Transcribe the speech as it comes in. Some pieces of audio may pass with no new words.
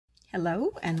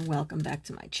Hello and welcome back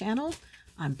to my channel.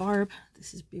 I'm Barb.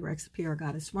 This is B-Rex, the PR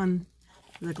Goddess 1,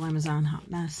 the Glamazon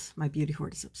Hot Mess. My beauty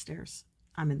hoard is upstairs.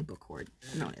 I'm in the book hoard,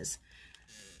 known as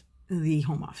the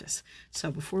home office.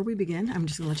 So before we begin, I'm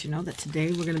just going to let you know that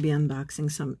today we're going to be unboxing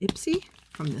some Ipsy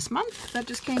from this month that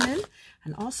just came in,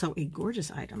 and also a gorgeous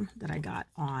item that I got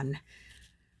on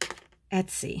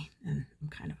Etsy, and I'm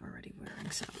kind of already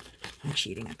wearing, so I'm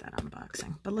cheating at that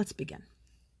unboxing. But let's begin.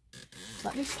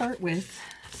 Let me start with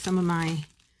some of my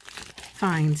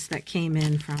finds that came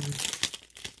in from,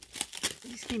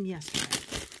 these came yesterday,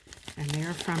 and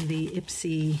they're from the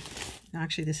Ipsy,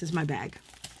 actually this is my bag.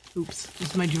 Oops,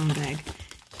 this is my June bag.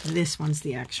 This one's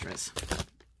the extras.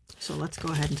 So let's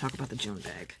go ahead and talk about the June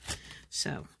bag.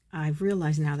 So I've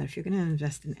realized now that if you're going to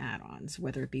invest in add-ons,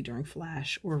 whether it be during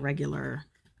Flash or regular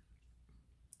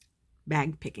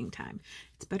bag picking time,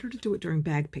 it's better to do it during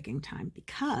bag picking time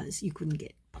because you can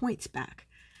get points back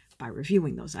by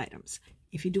reviewing those items.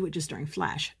 If you do it just during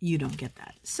Flash, you don't get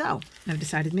that. So I've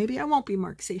decided maybe I won't be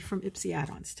marked safe from Ipsy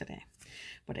add-ons today.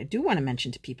 What I do want to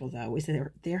mention to people, though, is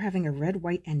that they're having a red,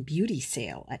 white, and beauty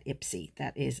sale at Ipsy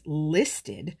that is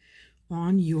listed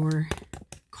on your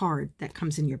card that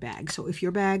comes in your bag. So if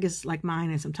your bag is like mine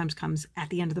and sometimes comes at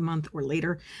the end of the month or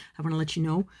later, I want to let you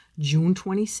know, June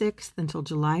 26th until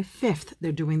July 5th,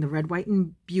 they're doing the red, white,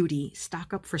 and beauty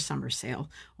stock up for summer sale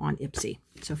on Ipsy.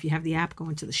 So if you have the app, go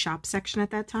into the shop section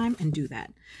at that time and do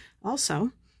that.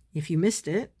 Also, if you missed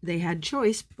it, they had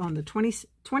choice on the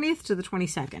 20th to the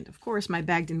 22nd. Of course, my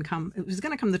bag didn't come. It was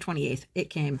going to come the 28th. It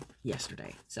came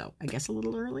yesterday. So I guess a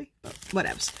little early, but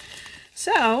whatevs.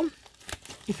 So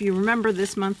if you remember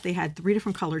this month, they had 3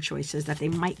 different color choices that they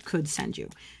could send you.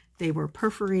 They were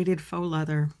perforated faux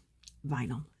leather,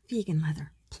 vinyl, vegan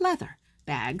leather, pleather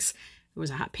bags. There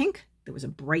was a hot pink, there was a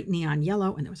bright neon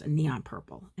yellow, and there was a neon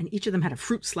purple. And each of them had a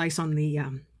fruit slice on the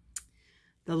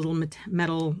little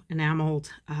metal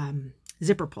enameled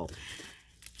zipper pull.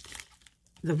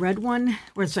 The red one,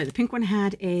 or sorry, the pink one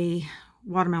had a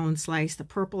watermelon slice. The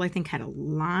purple, I think, had a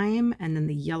lime, and then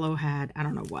the yellow had, I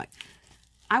don't know what.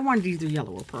 I wanted either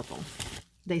yellow or purple.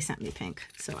 They sent me pink,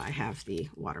 so I have the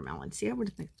watermelon. See, I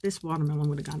would think this watermelon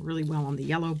would have gone really well on the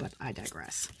yellow, but I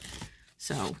digress.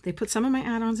 So they put some of my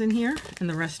add-ons in here, and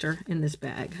the rest are in this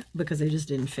bag because they just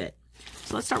didn't fit.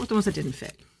 So let's start with the ones that didn't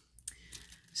fit.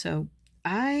 So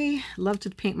I love to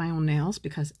paint my own nails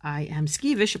because I am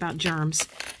skeevish about germs,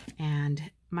 and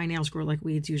my nails grow like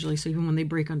weeds usually, so even when they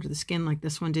break under the skin like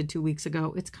this one did 2 weeks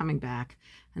ago, it's coming back.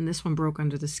 And this one broke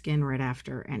under the skin right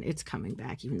after, and it's coming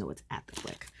back even though it's at the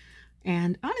click.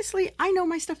 And honestly, I know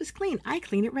my stuff is clean. I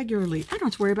clean it regularly. I don't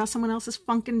have to worry about someone else's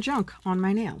funk and junk on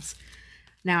my nails.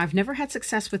 Now, I've never had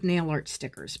success with nail art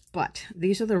stickers, but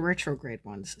these are the retrograde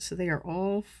ones. So they are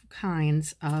all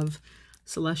kinds of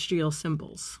celestial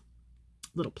symbols.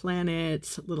 Little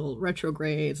planets, little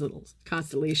retrogrades, little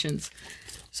constellations.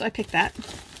 So I picked that.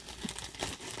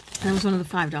 That was one of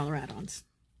the $5 add-ons.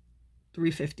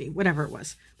 $3.50, whatever it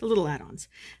was, the little add-ons.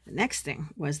 The next thing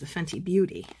was the Fenty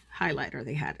Beauty highlighter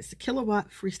they had. It's the Kilowatt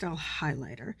Freestyle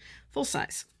Highlighter, full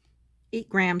size, 8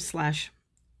 grams /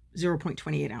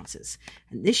 0.28 ounces.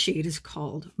 And this shade is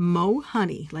called Mo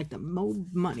Honey, like the Mo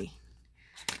Money.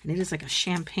 And it is like a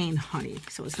champagne honey.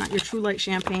 So it's not your true light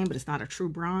champagne, but it's not a true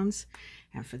bronze.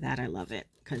 And for that, I love it.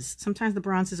 Because sometimes the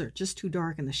bronzes are just too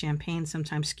dark, and the champagne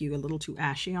sometimes skew a little too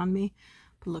ashy on me.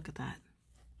 But look at that.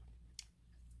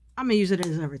 I'm going to use it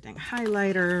as everything.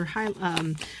 Highlighter,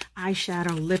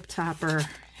 eyeshadow, lip topper.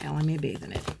 Hell, I may bathe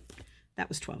in it. That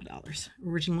was $12.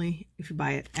 Originally, if you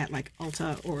buy it at like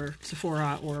Ulta or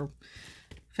Sephora or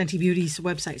Fenty Beauty's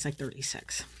website, it's like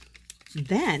 $36.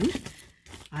 Then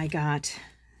I got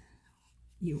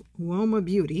Uoma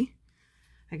Beauty.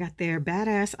 I got their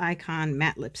Badass Icon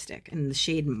Matte Lipstick in the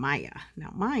shade Maya.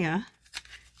 Now, Maya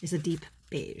is a deep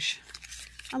beige.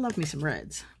 I love me some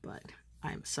reds, but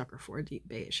I'm a sucker for a deep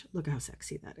beige. Look how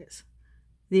sexy that is.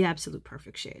 The absolute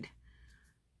perfect shade.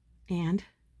 And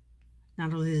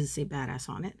not only does it say badass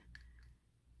on it,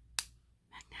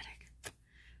 magnetic.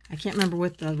 I can't remember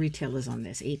what the retail is on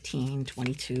this. 18,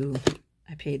 22.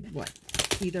 I paid what?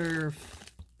 Either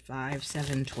 5,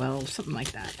 7, 12, something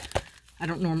like that. I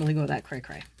don't normally go that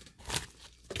cray-cray.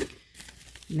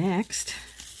 Next,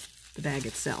 the bag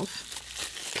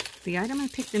itself. The item I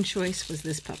picked in choice was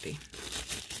this puppy.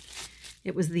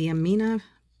 It was the Amina,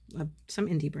 some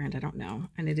indie brand, I don't know.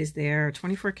 And it is their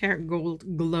 24 karat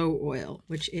gold glow oil,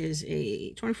 which is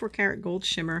a 24 karat gold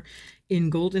shimmer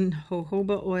in golden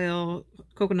jojoba oil,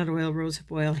 coconut oil,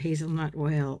 rosehip oil, hazelnut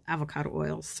oil, avocado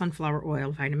oil, sunflower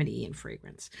oil, vitamin E, and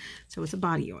fragrance. So it's a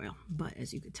body oil, but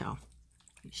as you could tell,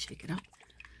 you shake it up,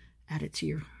 add it to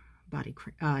your body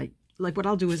cream, like what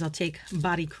I'll do is I'll take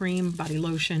body cream, body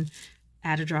lotion,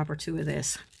 add a drop or two of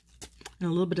this, and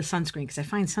a little bit of sunscreen, because I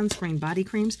find sunscreen body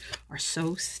creams are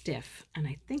so stiff. And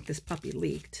I think this puppy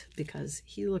leaked because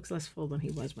he looks less full than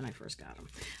he was when I first got him.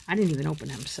 I didn't even open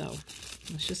him, so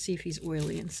let's just see if he's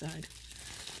oily inside.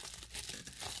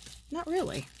 Not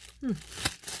really.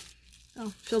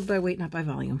 Oh, filled by weight, not by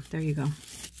volume. There you go.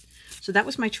 So that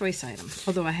was my choice item,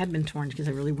 although I had been torn because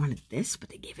I really wanted this, but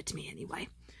they gave it to me anyway.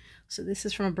 So this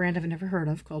is from a brand I've never heard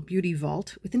of called Beauty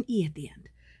Vault with an E at the end.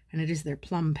 And it is their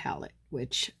plum palette,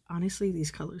 which honestly, these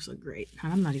colors look great.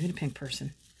 And I'm not even a pink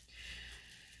person.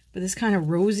 But this kind of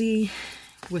rosy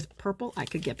with purple, I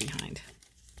could get behind.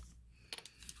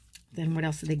 Then what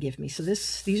else did they give me? So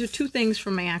these are 2 things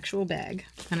from my actual bag.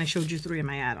 And I showed you 3 of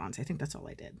my add-ons. I think that's all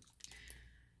I did.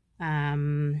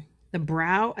 The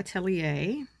Brow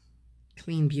Atelier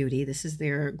Clean Beauty. This is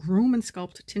their Groom and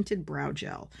Sculpt Tinted Brow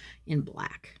Gel in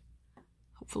black.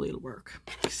 Hopefully it'll work.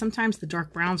 Sometimes the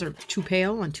dark browns are too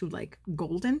pale and too like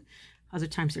golden. Other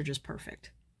times they're just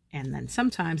perfect. And then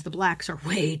sometimes the blacks are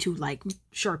way too like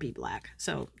Sharpie black.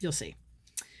 So you'll see.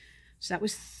 So that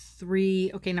was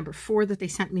 3. Okay, number 4 that they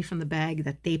sent me from the bag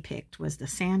that they picked was the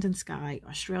Sand and Sky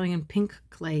Australian Pink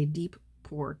Clay Deep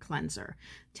Pore Cleanser.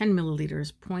 10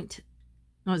 milliliters,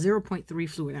 0.3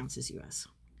 fluid ounces US.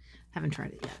 Haven't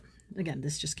tried it yet. Again,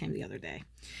 this just came the other day.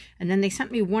 And then they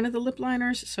sent me one of the lip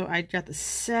liners, so I got the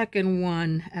second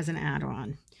one as an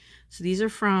add-on. So these are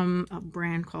from a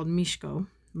brand called Mishko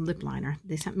lip liner.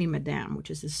 They sent me Madame, which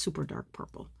is this super dark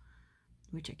purple,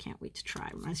 which I can't wait to try.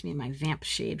 Reminds me of my Vamp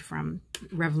shade from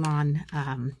Revlon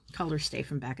Color Stay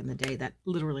from back in the day that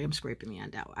literally I'm scraping the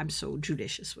end out. I'm so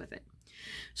judicious with it.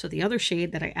 So the other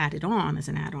shade that I added on as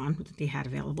an add-on that they had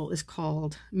available is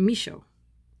called Misho,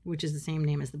 which is the same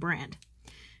name as the brand.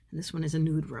 And this one is a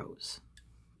nude rose.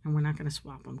 And we're not going to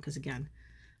swap them because, again,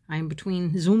 I'm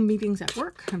between Zoom meetings at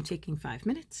work. I'm taking 5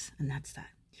 minutes, and that's that.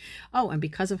 Oh, and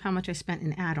because of how much I spent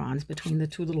in add-ons between the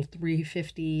 2 little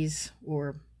 350s,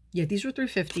 or, yeah, these were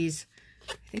 350s.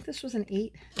 I think this was an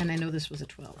 8, and I know this was a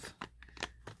 12.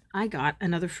 I got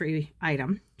another free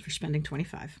item for spending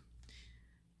 25.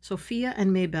 Sophia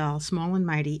and Maybelle Small and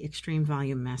Mighty Extreme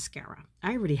Volume Mascara.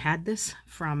 I already had this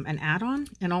from an add-on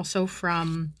and also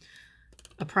from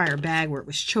a prior bag where it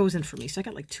was chosen for me. So I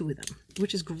got like 2 of them,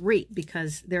 which is great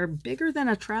because they're bigger than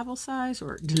a travel size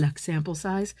or deluxe sample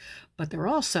size, but they're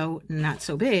also not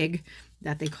so big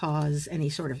that they cause any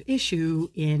sort of issue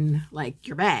in like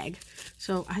your bag.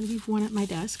 So I leave one at my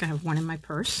desk. I have one in my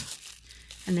purse.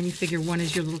 And then you figure one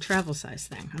is your little travel size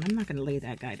thing. And I'm not going to lay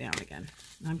that guy down again.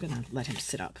 I'm going to let him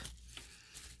sit up.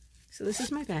 So this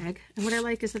is my bag. And what I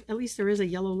like is that at least there is a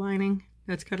yellow lining.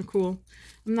 That's kind of cool.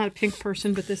 I'm not a pink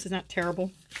person, but this is not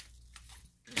terrible.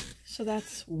 So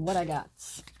that's what I got.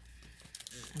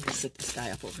 I'm going to sit this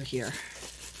guy up over here.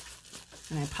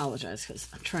 And I apologize because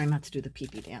I'm trying not to do the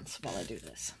pee-pee dance while I do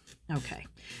this. Okay.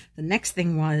 The next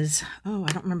thing was, oh,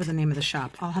 I don't remember the name of the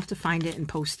shop. I'll have to find it and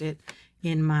post it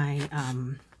in my,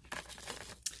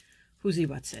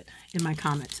 in my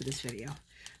comments to this video.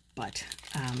 But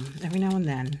every now and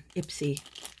then, Etsy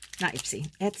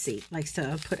likes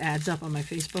to put ads up on my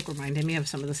Facebook reminding me of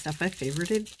some of the stuff I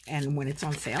favorited and when it's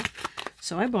on sale.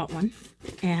 So I bought one,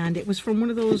 and it was from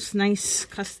one of those nice,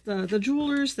 the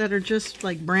jewelers that are just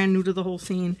like brand new to the whole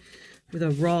scene with a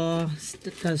raw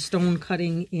stone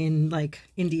cutting in like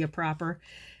India proper.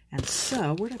 And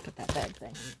so, where'd I put that bag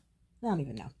thing? I don't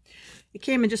even know. It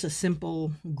came in just a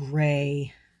simple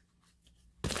gray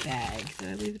bag. Did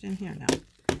I leave it in here? No.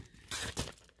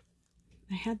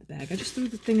 I had the bag. I just threw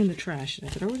the thing in the trash. Did I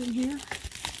throw it in here?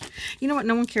 You know what?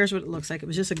 No one cares what it looks like. It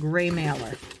was just a gray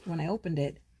mailer. When I opened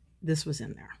it, this was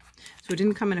in there. So it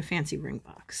didn't come in a fancy ring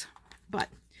box. But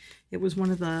it was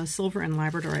one of the silver and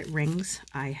labradorite rings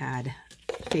I had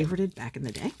favorited back in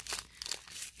the day.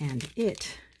 And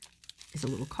it is a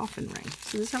little coffin ring.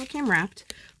 So this is how it came wrapped.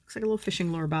 Looks like a little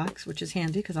fishing lure box, which is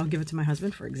handy because I'll give it to my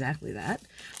husband for exactly that.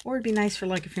 Or it'd be nice for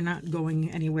like if you're not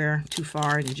going anywhere too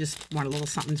far and you just want a little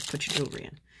something to put your jewelry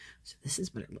in. So this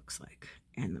is what it looks like.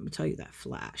 And let me tell you that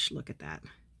flash. Look at that.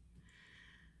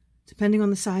 Depending on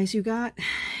the size you got,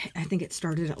 I think it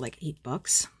started at like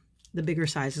 $8. The bigger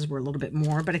sizes were a little bit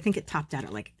more, but I think it topped out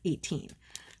at like 18.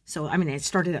 So, I mean, it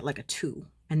started at like a 2,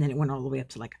 and then it went all the way up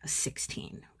to like a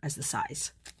 16 as the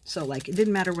size. So, like, it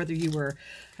didn't matter whether you were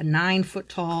a 9-foot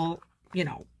tall, you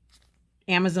know,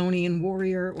 Amazonian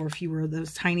warrior, or if you were the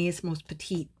tiniest, most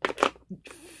petite,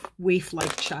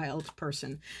 waif-like child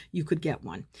person, you could get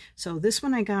one. So this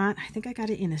one I think I got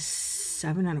it in a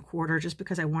 7 1/4 just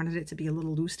because I wanted it to be a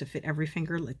little loose to fit every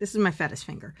finger. Like, this is my fattest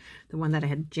finger, the one that I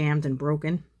had jammed and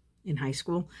broken. in high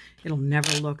school. It'll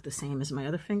never look the same as my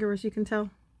other finger, as you can tell.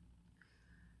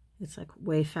 It's like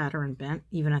way fatter and bent,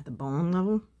 even at the bone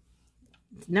level.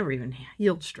 It's never even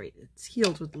healed straight. It's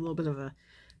healed with a little bit of a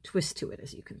twist to it,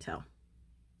 as you can tell.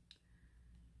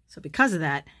 So because of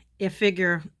that,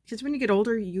 because when you get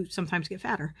older, you sometimes get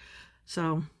fatter.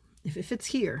 So if it fits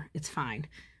here, it's fine.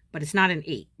 But it's not an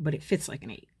 8, but it fits like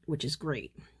an 8, which is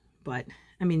great. But,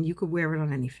 I mean, you could wear it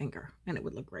on any finger, and it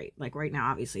would look great. Like right now,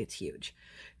 obviously, it's huge.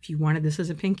 If you wanted this as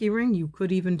a pinky ring, you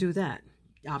could even do that.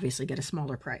 Obviously, get a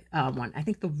smaller price one. I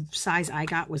think the size I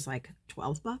got was like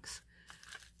 $12.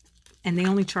 And they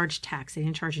only charged tax. They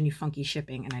didn't charge any funky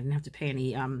shipping, and I didn't have to pay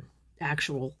any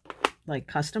actual, like,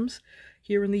 customs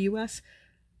here in the U.S.,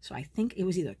 so I think it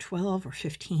was either 12 or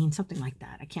 15, something like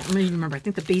that. I can't really remember. I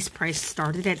think the base price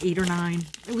started at 8 or 9.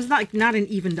 It was not an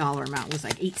even dollar amount. It was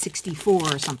like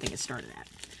 $8.64 or something it started at.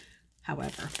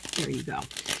 However, there you go.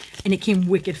 And it came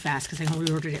wicked fast because I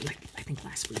only ordered it, like, I think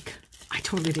last week. I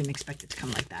totally didn't expect it to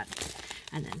come like that.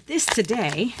 And then this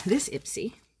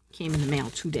Ipsy came in the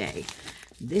mail today.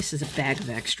 This is a bag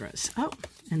of extras. Oh,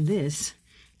 and this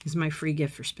is my free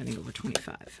gift for spending over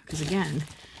 $25. Because again,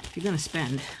 if you're going to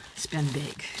spend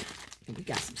big. And we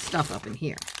got some stuff up in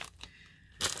here.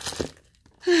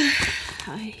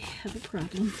 I have a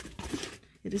problem.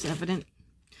 It is evident.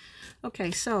 Okay,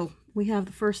 so we have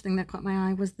the first thing that caught my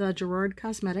eye was the Gerard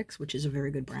Cosmetics, which is a very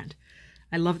good brand.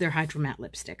 I love their Hydromat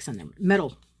lipsticks, and their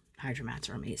metal Hydromats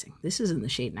are amazing. This is in the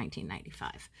shade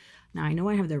 1995. Now, I know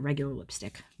I have their regular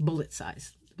lipstick, bullet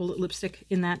lipstick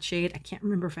in that shade. I can't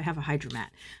remember if I have a Hydromat.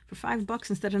 For $5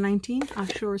 instead of 19, I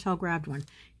sure as hell grabbed one.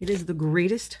 It is the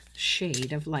greatest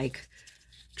shade of, like,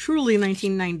 truly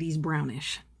 1990s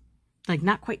brownish. Like,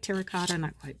 not quite terracotta,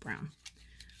 not quite brown.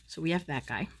 So we have that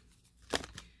guy.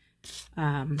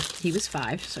 He was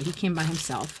 5, so he came by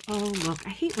himself. Oh, look, I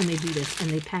hate when they do this and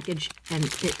they package and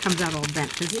it comes out all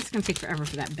bent, because it's going to take forever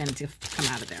for that bend to come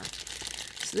out of there.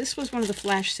 So this was one of the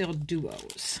flash sale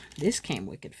duos. This came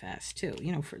wicked fast, too.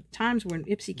 You know, for times when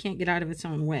Ipsy can't get out of its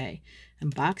own way,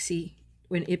 and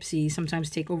when Ipsy sometimes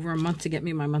take over a month to get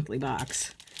me my monthly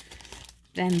box,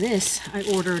 then this I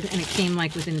ordered and it came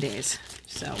like within days.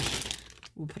 So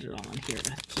we'll put it all in here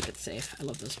to keep it safe. I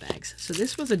love those bags. So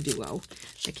this was a duo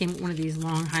that came with one of these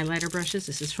long highlighter brushes.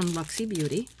 This is from Luxie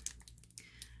Beauty.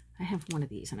 I have one of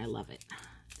these and I love it.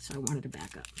 So I wanted to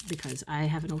back up because I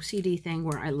have an OCD thing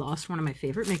where I lost one of my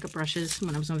favorite makeup brushes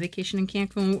when I was on vacation in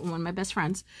Cancun with one of my best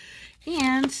friends.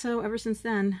 And so ever since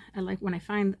then, I like when I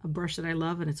find a brush that I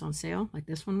love and it's on sale, like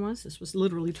this one was. This was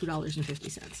literally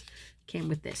 $2.50. Came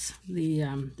with this,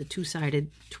 the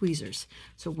two-sided tweezers.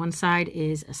 So one side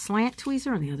is a slant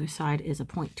tweezer and the other side is a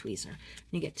point tweezer. And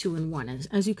you get 2 in 1.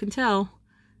 As you can tell,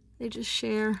 they just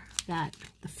share that.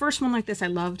 The first one like this I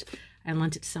loved. I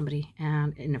lent it to somebody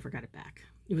and it never got it back.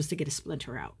 It was to get a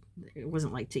splinter out. It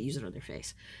wasn't like to use it on their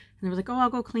face. And they were like, oh, I'll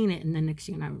go clean it. And then next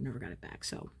thing you know, I never got it back.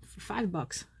 So for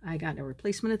 $5, I got a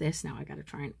replacement of this. Now I got to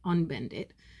try and unbend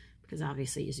it because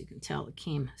obviously, as you can tell, it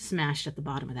came smashed at the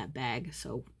bottom of that bag.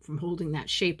 So from holding that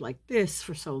shape like this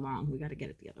for so long, we got to get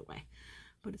it the other way.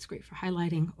 But it's great for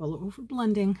highlighting, all over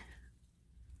blending.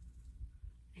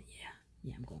 And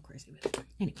yeah, I'm going crazy with it.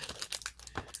 Anyway,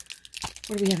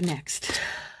 what do we have next?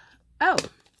 Oh,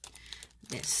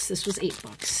 this was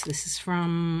 $8. This is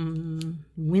from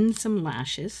Winsome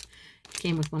Lashes. It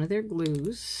came with one of their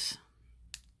glues.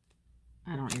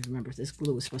 I don't even remember if this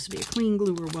glue was supposed to be a clean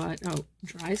glue or what. Oh,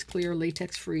 dries clear,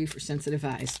 latex free for sensitive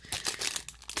eyes.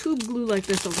 Tube glue like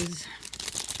this always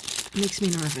makes me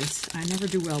nervous. I never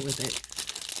do well with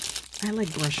it. I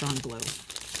like brush on glue.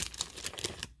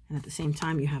 And at the same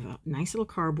time, you have a nice little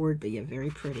cardboard, but you have very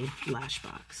pretty lash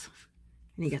box.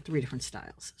 And you got 3 different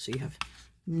styles. So you have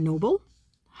Noble,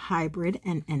 Hybrid,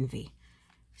 and Envy.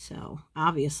 So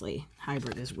obviously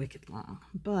hybrid is wicked long,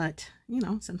 but you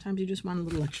know, sometimes you just want a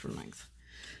little extra length.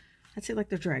 I'd say like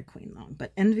the drag queen long,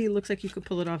 but Envy looks like you could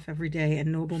pull it off every day,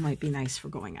 and Noble might be nice for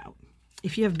going out.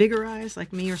 If you have bigger eyes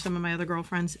like me or some of my other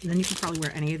girlfriends, then you can probably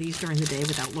wear any of these during the day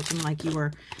without looking like you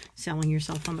are selling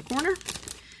yourself on the corner.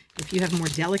 If you have more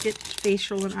delicate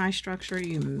facial and eye structure,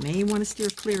 you may want to steer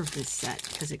clear of this set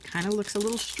because it kind of looks a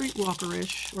little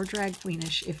streetwalker-ish or drag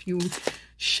queenish if you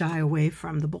shy away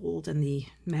from the bold and the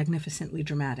magnificently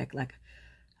dramatic, like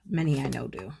many I know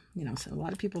do. You know, so a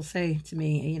lot of people say to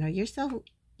me, you know,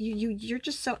 you're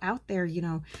just so out there, you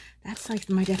know, that's like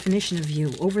my definition of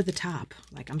you, over the top,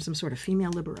 like I'm some sort of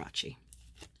female Liberace.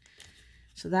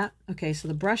 So that, okay, so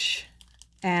the brush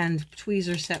and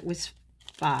tweezer set was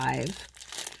 $5.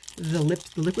 The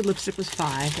liquid lipstick was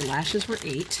 $5. The lashes were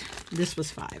 $8. This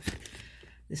was $5.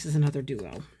 This is another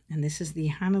duo. And this is the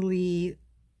Hanali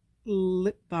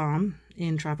lip balm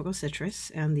in Tropical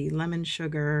Citrus and the lemon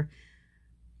sugar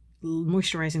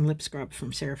moisturizing lip scrub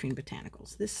from Seraphine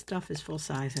Botanicals. This stuff is full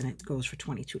size and it goes for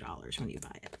 $22 when you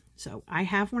buy it. So I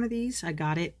have one of these. I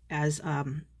got it as I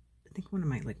think one of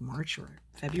my like March or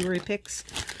February picks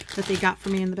that they got for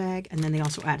me in the bag, and then they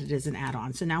also added it as an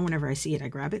add-on. So now whenever I see it, I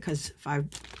grab it because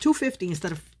 $2.50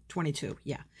 instead of $22.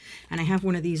 Yeah, and I have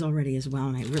one of these already as well,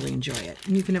 and I really enjoy it.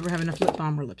 And you can never have enough lip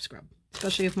balm or lip scrub,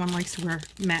 especially if one likes to wear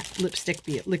matte lipstick,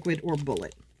 be it liquid or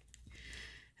bullet.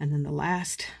 And then the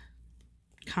last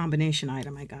combination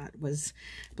item I got was,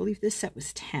 I believe this set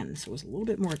was 10, so it was a little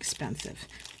bit more expensive.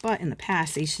 But in the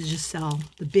past, they used to just sell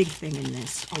the big thing in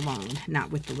this alone,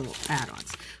 not with the little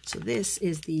add-ons. So this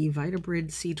is the Vitabrid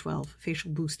C12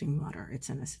 Facial Boosting Water. It's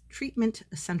an treatment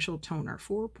essential toner,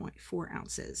 4.4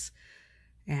 ounces.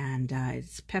 And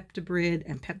it's peptibrid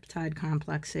and peptide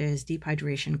complexes, deep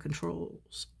hydration,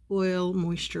 controls oil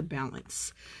moisture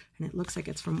balance. And it looks like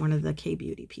it's from one of the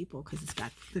K-Beauty people because it's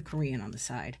got the Korean on the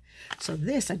side. So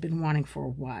this I've been wanting for a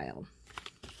while.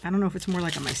 I don't know if it's more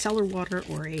like a micellar water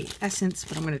or a essence,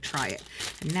 but I'm going to try it.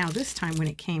 And now this time when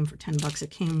it came for 10 bucks, it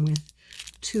came with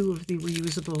 2 of the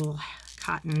reusable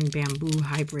cotton bamboo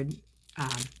hybrid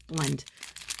blend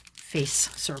face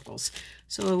circles.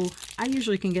 So I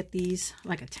usually can get these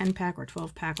like a 10-pack or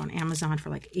 12-pack on Amazon for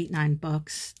like $8-9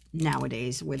 bucks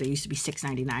nowadays, where they used to be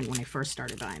 $6.99 when I first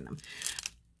started buying them.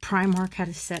 Primark had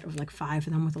a set of like 5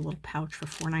 of them with a little pouch for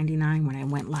 $4.99 when I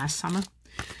went last summer.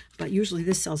 But usually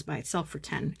this sells by itself for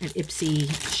 $10 at Ipsy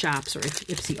shops or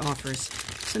Ipsy offers.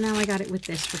 So now I got it with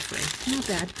this for free. Not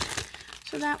bad.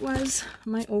 So that was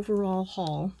my overall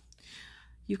haul.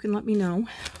 You can let me know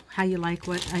how you like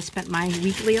what I spent my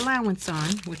weekly allowance on,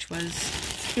 which was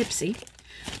Ipsy,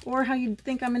 or how you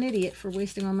think I'm an idiot for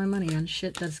wasting all my money on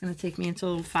shit that's going to take me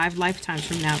until 5 lifetimes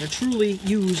from now to truly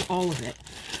use all of it.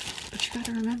 But you got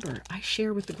to remember, I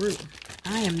share with the group.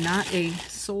 I am not a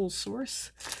sole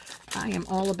source. I am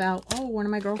all about, oh, one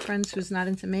of my girlfriends who's not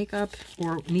into makeup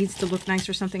or needs to look nice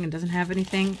or something and doesn't have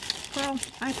anything. Well,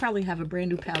 I probably have a brand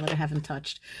new palette I haven't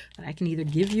touched that I can either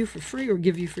give you for free or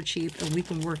give you for cheap, and we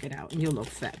can work it out and you'll look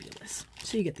fabulous.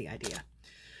 So you get the idea.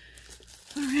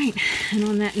 All right, and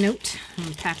on that note, I'm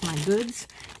going to pack my goods.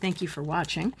 Thank you for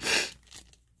watching.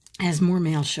 As more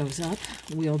mail shows up,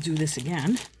 we'll do this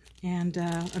again. And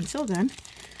until then,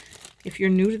 if you're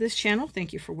new to this channel,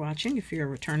 thank you for watching. If you're a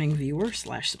returning viewer /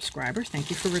 subscriber, thank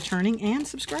you for returning and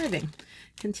subscribing.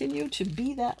 Continue to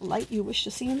be that light you wish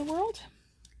to see in the world.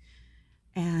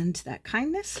 And that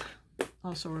kindness.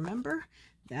 Also remember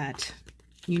that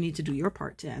you need to do your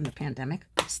part to end the pandemic.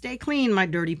 Stay clean, my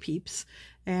dirty peeps.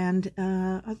 And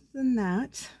other than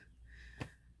that,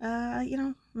 you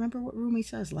know, remember what Rumi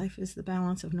says. Life is the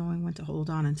balance of knowing when to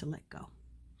hold on and to let go.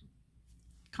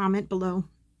 Comment below.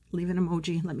 Leave an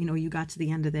emoji. Let me know you got to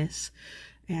the end of this.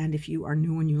 And if you are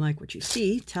new and you like what you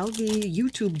see, tell the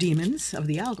YouTube demons of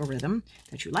the algorithm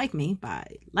that you like me by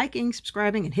liking,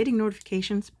 subscribing, and hitting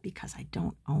notifications, because I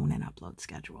don't own an upload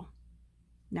schedule.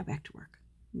 Now back to work.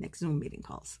 Next Zoom meeting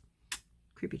calls.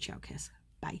 Creepy chow kiss.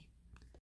 Bye.